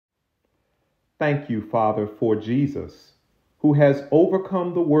Thank you, Father, for Jesus, who has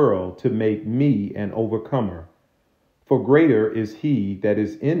overcome the world to make me an overcomer. For greater is he that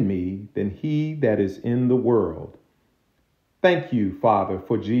is in me than he that is in the world. Thank you, Father,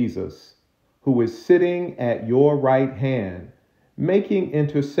 for Jesus, who is sitting at your right hand, making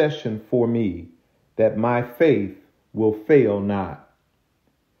intercession for me, that my faith will fail not.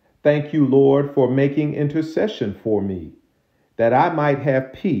 Thank you, Lord, for making intercession for me, that I might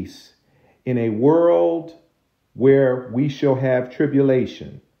have peace in a world where we shall have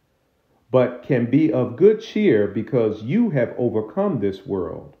tribulation, but can be of good cheer because you have overcome this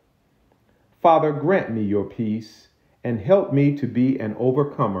world. Father, grant me your peace and help me to be an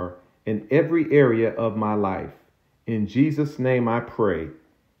overcomer in every area of my life. In Jesus' name I pray.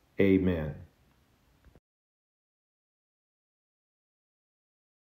 Amen.